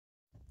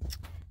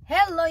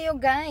Hello you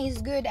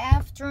guys, good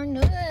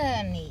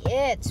afternoon.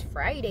 It's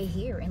Friday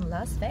here in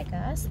Las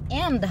Vegas,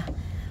 and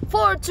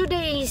for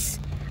today's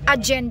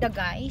agenda,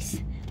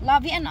 guys,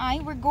 Lovie and I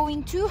were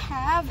going to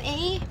have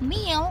a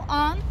meal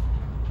on,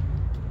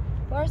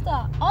 where's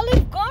the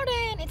Olive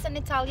Garden? It's an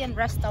Italian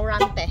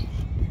restaurante,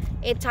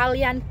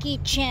 Italian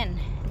kitchen,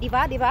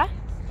 diba?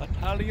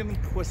 Italian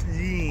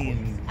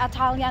cuisine.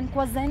 Italian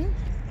cuisine.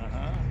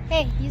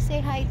 Hey, you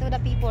say hi to the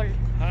people.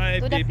 Hi,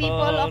 to the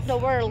people of the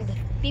world.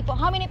 People,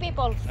 how many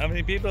people? How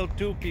many people?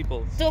 Two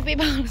people. Two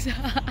people.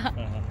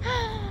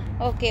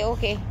 Okay.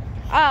 Okay,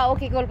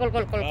 cool. Cool.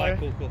 Hi.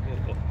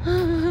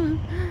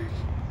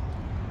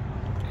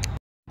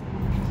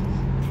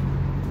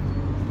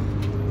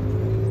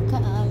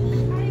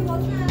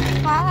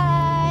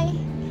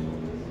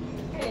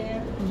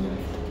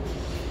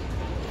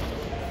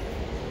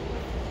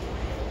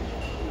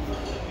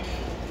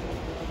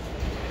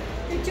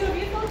 Two of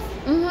you folks?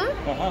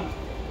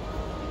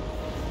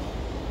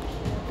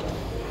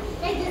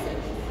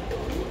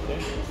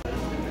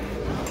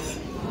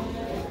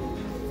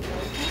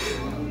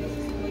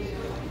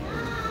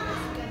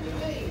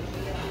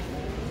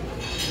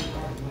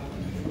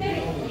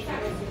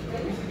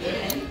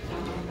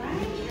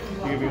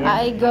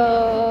 I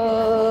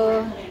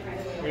go.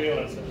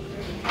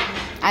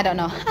 I don't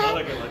know. I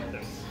like it like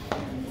this.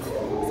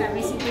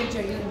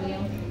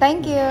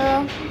 Thank you.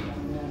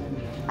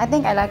 I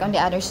think I like on the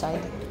other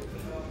side.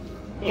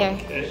 Here.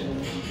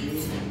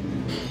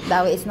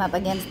 That way it's not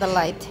against the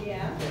light.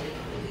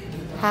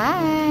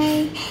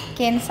 Hi.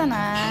 Kinsa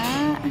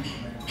na?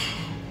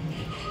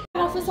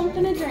 Also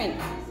something to drink.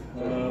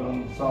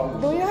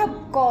 Do you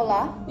have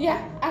cola?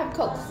 Yeah, I have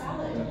Cokes.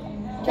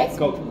 Okay.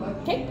 Coke.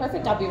 Okay,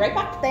 perfect. I'll be right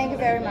back. Thank you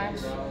very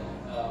much.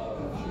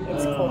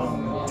 It's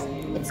cold.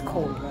 It's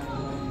cold.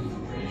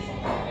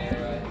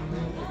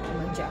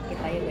 Mag-jacket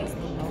tayo guys.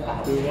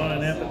 Do you want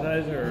an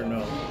appetizer or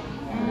no?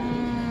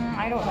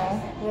 I don't know.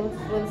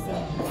 We'll see.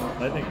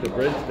 I think the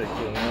breadsticks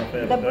are enough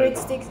appetizer. The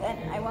breadsticks, and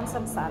I want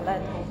some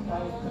salad.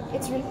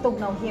 It's really tug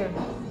now here.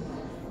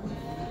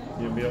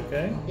 You'll be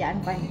okay? Yeah,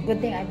 I'm fine.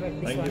 Good thing I brought I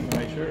this can one. get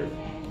my shirt.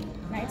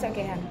 No, it's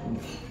okay, huh?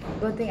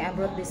 Good thing I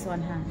brought this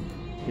one, huh?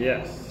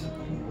 Yes.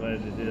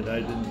 Glad you did. I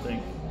didn't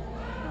think.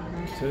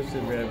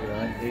 Toasted rabbit.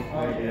 I hate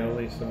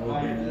ravioli so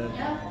bad.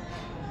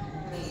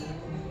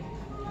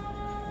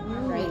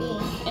 Righty.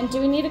 And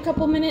do we need a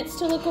couple minutes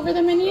to look over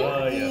the menu?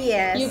 Oh, yeah.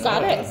 Yes. You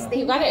got it. Thank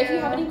You got it. If you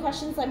you. have any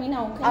questions, let me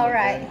know. Okay? All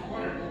right.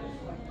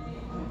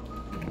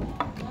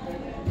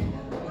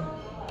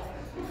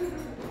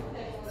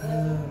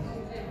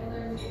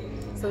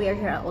 So we are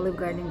here at Olive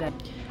Garden, guys.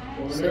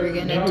 So we're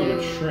gonna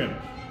do shrimp.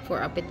 for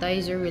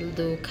appetizer. We'll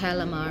do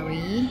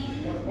calamari,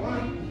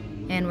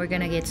 and we're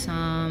gonna get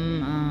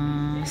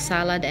some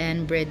salad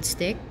and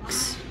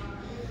breadsticks.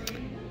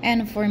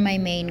 And for my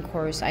main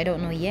course, I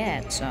don't know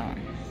yet, so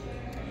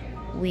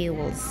we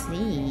will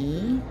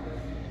see.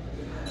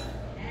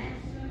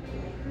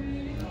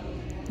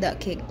 That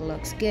cake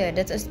looks good.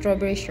 That's a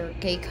strawberry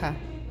shortcake, huh?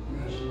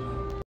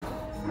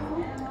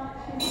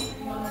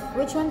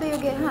 Which one do you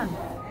get, huh?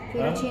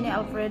 Fettuccine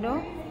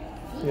Alfredo?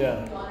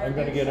 Yeah, I'm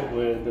gonna get it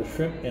with the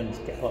shrimp and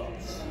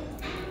scallops.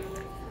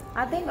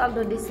 I think I'll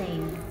do the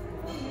same.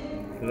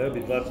 There'll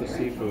be lots of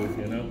seafood,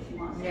 you know.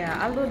 Yeah,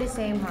 I'll do the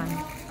same, hon.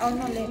 Oh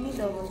no, let me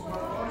double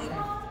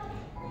check.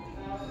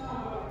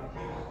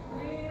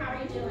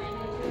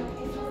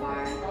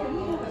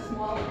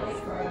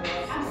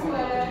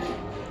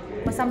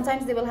 But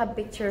sometimes they will have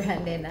picture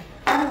and then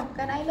oh,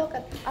 can I look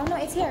at, oh no,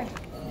 it's here.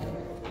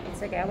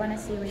 It's okay, I wanna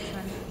see which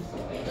one.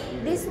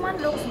 This one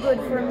looks good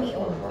for me.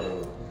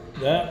 Oh.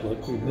 That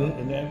looks good,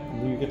 and then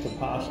you get the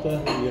pasta,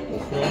 you get the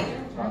shrimp.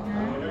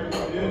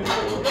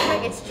 Looks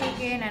like it's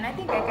chicken, and I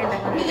think I can.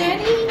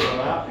 Ready?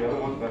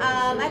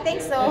 I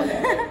think so.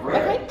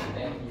 Okay.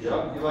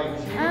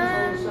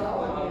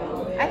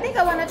 I think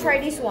I wanna try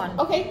this one.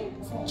 Okay.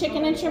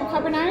 Chicken and shrimp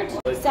carbonara.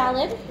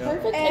 Salad.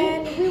 Perfect.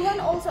 And we want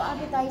also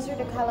appetizer,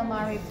 the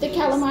calamari. The please.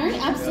 calamari,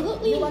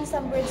 absolutely. You want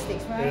some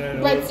breadsticks, right?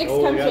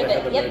 Breadsticks comes with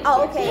it. Yep.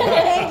 Oh, okay.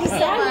 Thank you so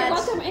Yeah, you're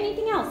much. welcome.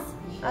 Anything else?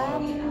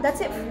 That's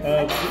it.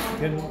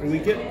 Can we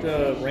get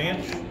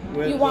ranch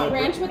with? You want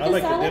ranch with I the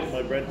like salad? to dip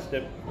my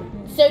breadstick.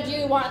 So do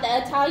you want the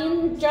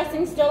Italian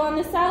dressing still on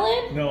the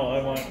salad? No,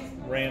 I want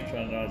ranch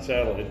on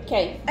salad.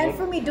 Okay. And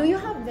for me, do you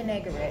have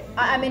vinaigrette?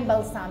 I mean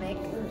balsamic.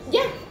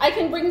 Yeah, I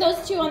can bring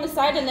those two on the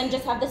side and then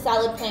just have the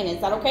salad plain. Is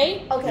that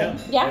okay? Okay.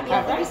 Yeah.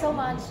 Yeah, thank you so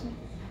much.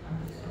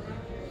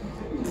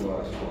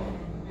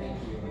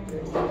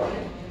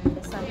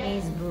 The sun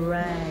is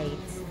bright.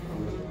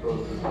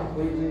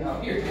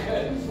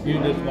 You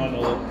just want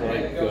to look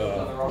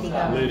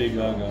like Lady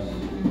Gaga.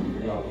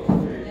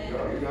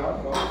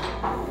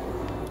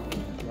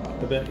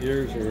 I bet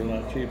yours are a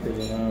lot cheaper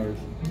than ours,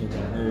 than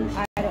hers.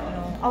 I don't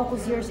know. Oh,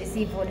 because yours is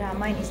seafood, huh?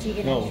 Mine is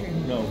chicken No, and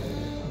shrimp. no.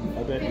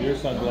 I bet your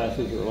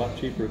sunglasses are a lot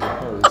cheaper than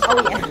hers. Oh,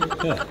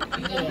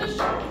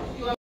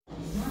 yeah.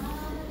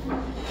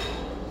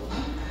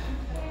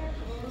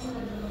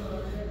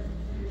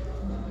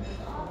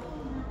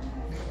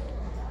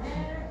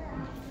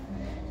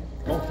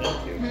 Oh, thank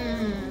you.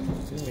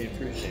 Really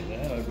appreciate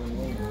that. I've been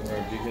waiting for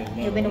it because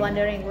You've been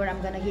wondering where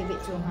I'm gonna give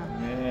it to, huh?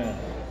 Yeah.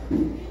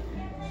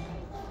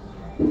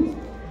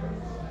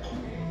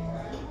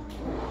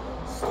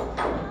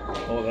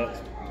 Oh,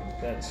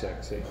 that's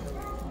sexy.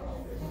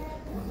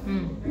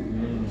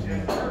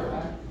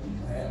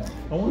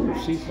 I wonder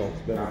if sea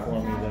salt's better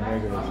for me than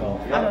regular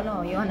salt. I don't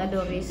know. You wanna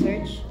do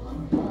research?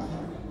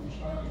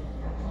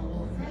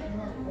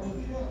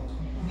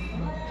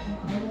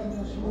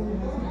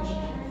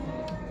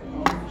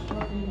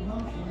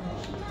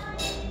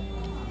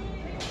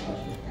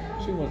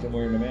 She wasn't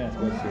wearing a mask,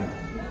 was she?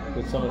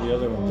 But some of the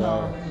other ones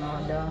are.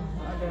 No, the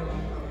other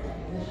one.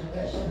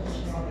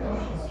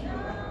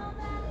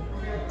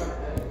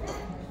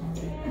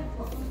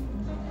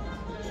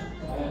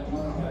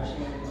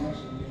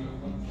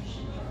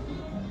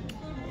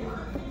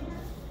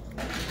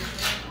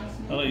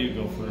 I'll let you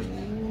go first.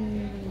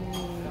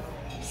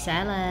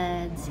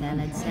 Salad,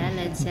 salad,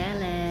 salad,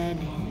 salad.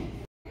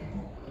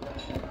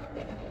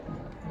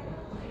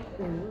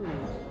 Ooh.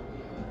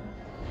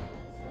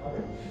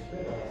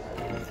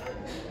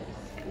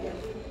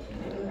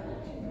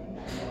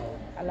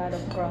 A lot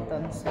of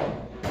crotons.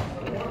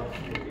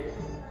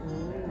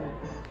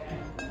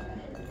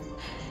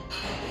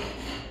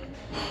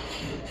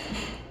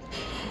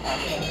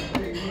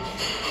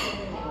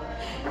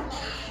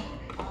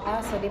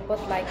 Ah, so they put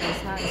like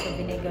this, huh? So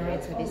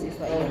vinaigrette, so this is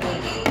what you do.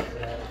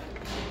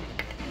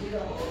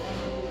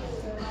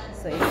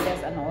 So it's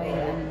just an oil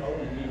and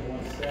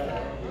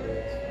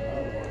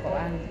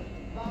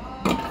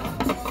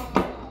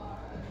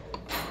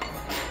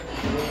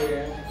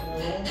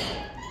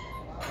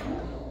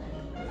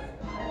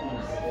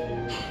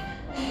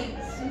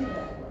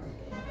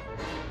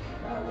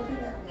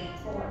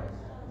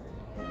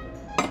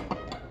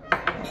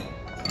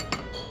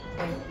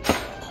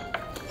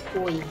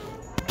Uy.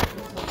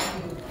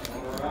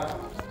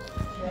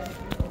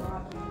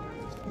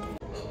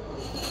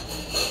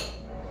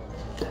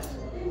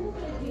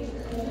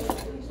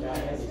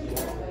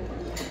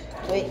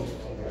 Wait.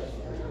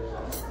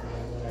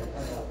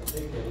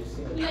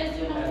 You guys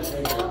doing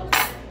okay?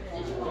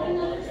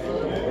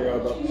 Figure out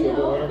about the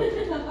silverware.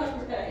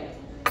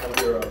 I'll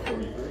figure out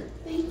 43.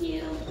 Thank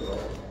you.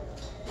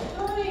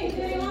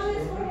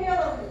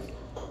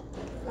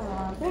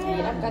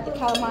 Alright, I've got the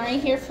calamari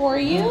here for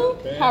you.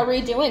 Okay. How are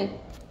we doing?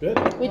 Good.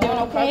 We doing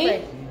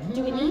okay? Perfect.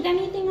 Do we need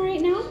anything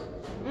right now?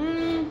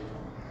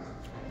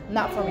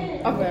 Not for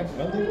me. Okay.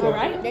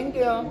 Alright. Thank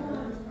you.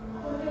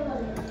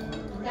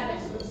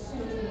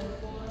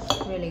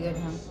 Really good,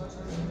 huh?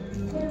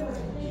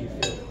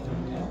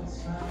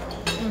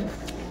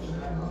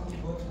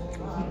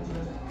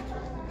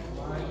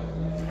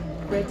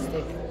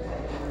 Breadstick.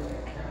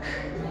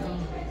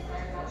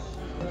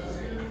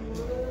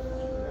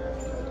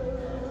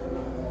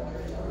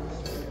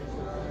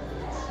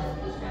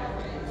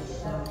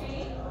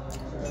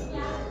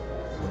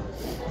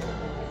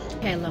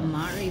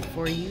 Calamari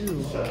for you.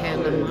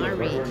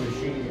 Calamari.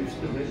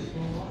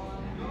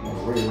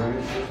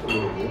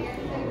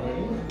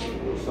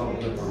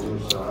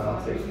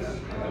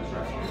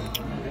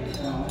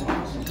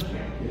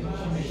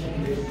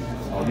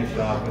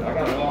 I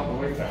got to walk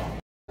away now.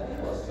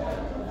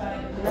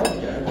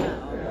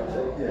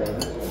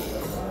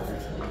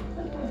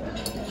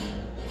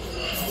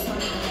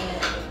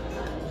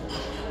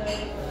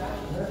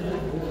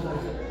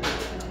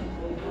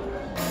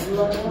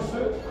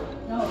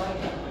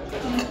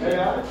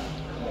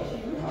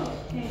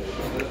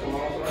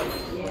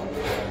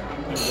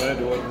 I'm glad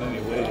there wasn't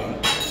any waiting.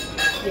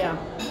 Yeah.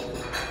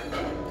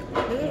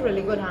 This is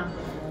really good, huh?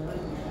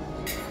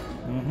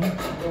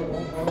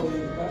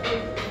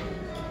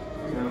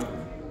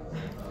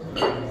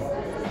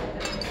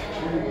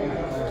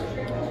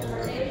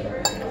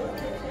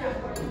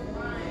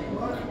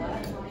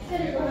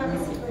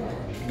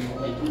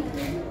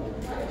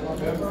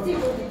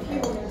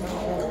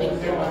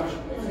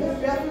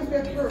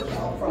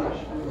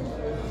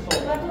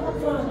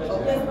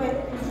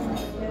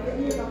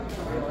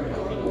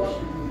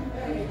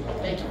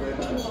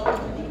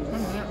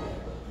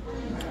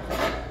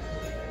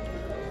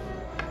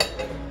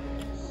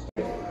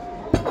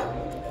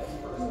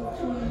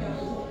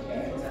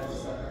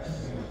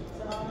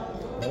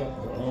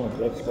 Oh, is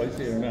that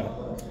spicy or not?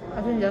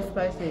 I think that's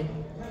spicy.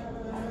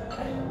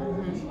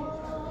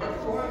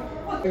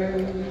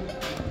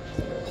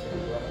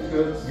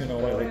 You know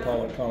why they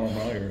call it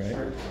calamari, right?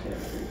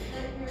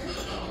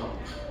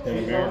 In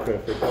America,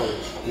 if they call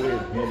it squid,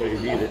 nobody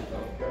eat it.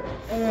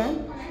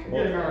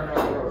 Oh,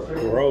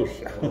 gross.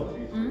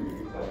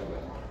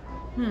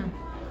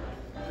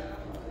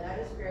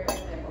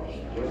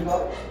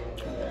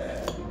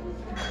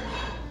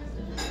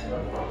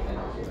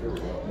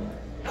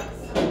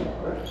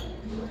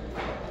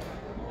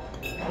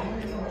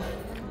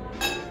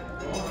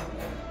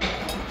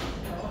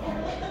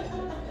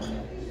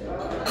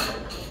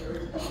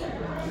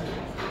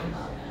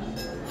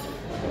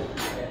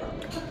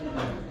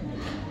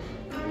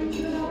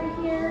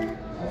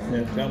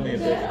 Yeah, tell me if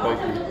that's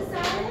spicy.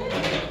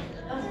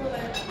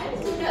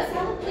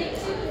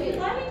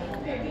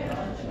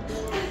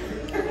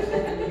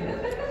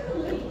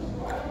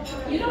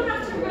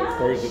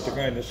 Or is it the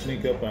kind that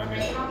sneak up on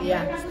you?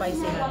 Yeah, spicy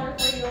one.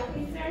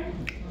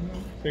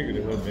 Figured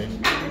it would be.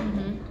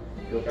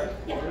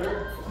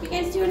 You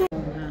guys doing it?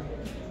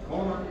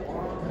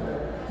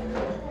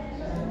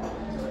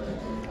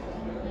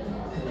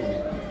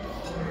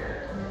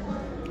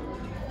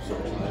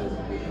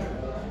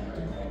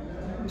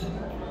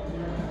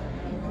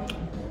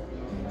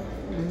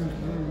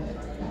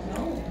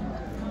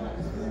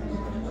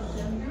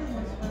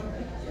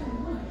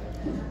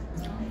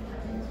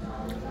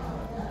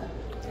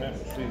 Have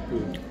a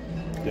seafood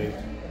day.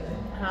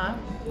 Huh?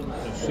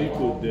 A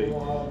seafood day.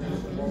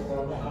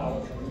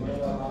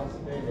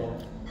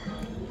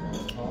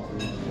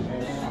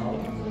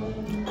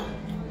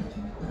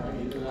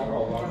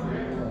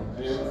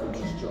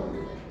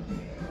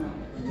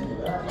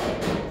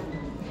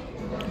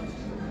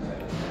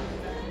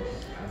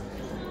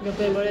 Your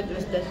favorite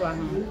is this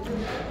one.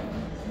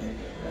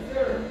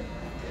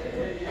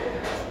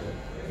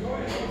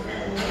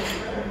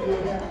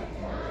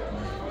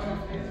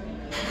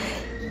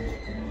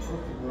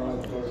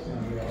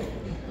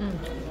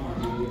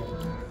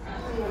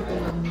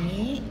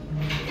 Yummy.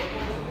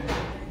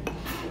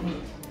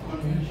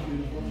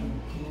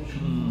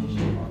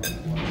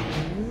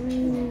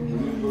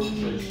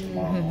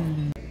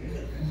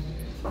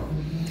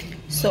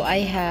 So I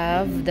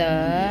have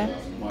the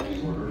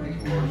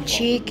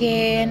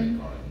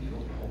chicken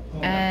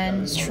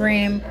and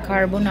shrimp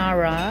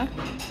carbonara,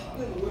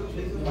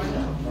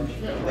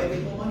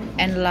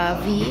 and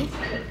Lovie,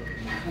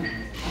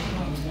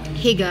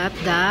 he got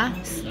the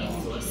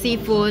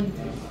seafood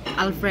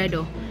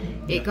Alfredo.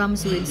 It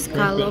comes with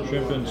scallop,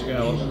 Shrimp and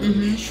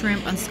scallop.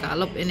 shrimp and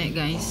scallop in it,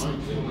 guys.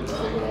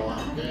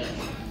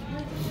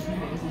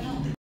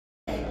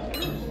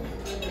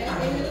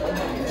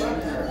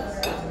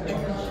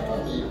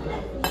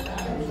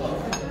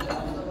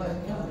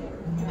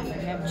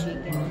 I have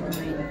chicken for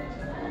mine.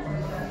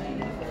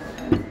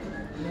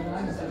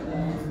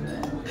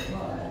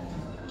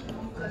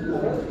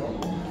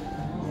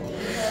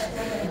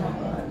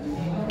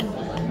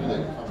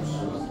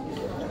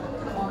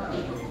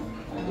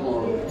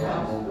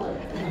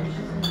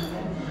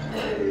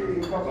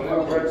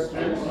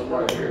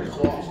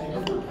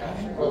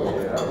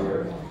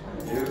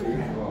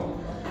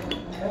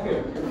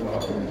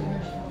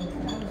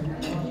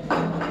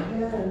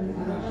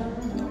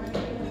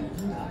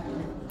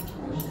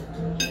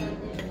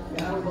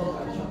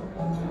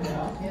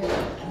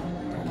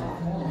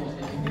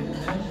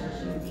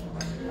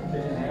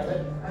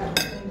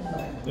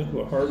 This is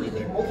what Harvey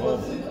makes at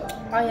home.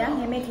 Oh yeah,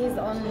 he make his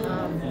own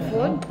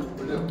food.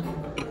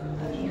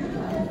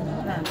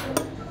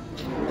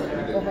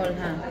 Alcohol,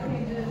 huh?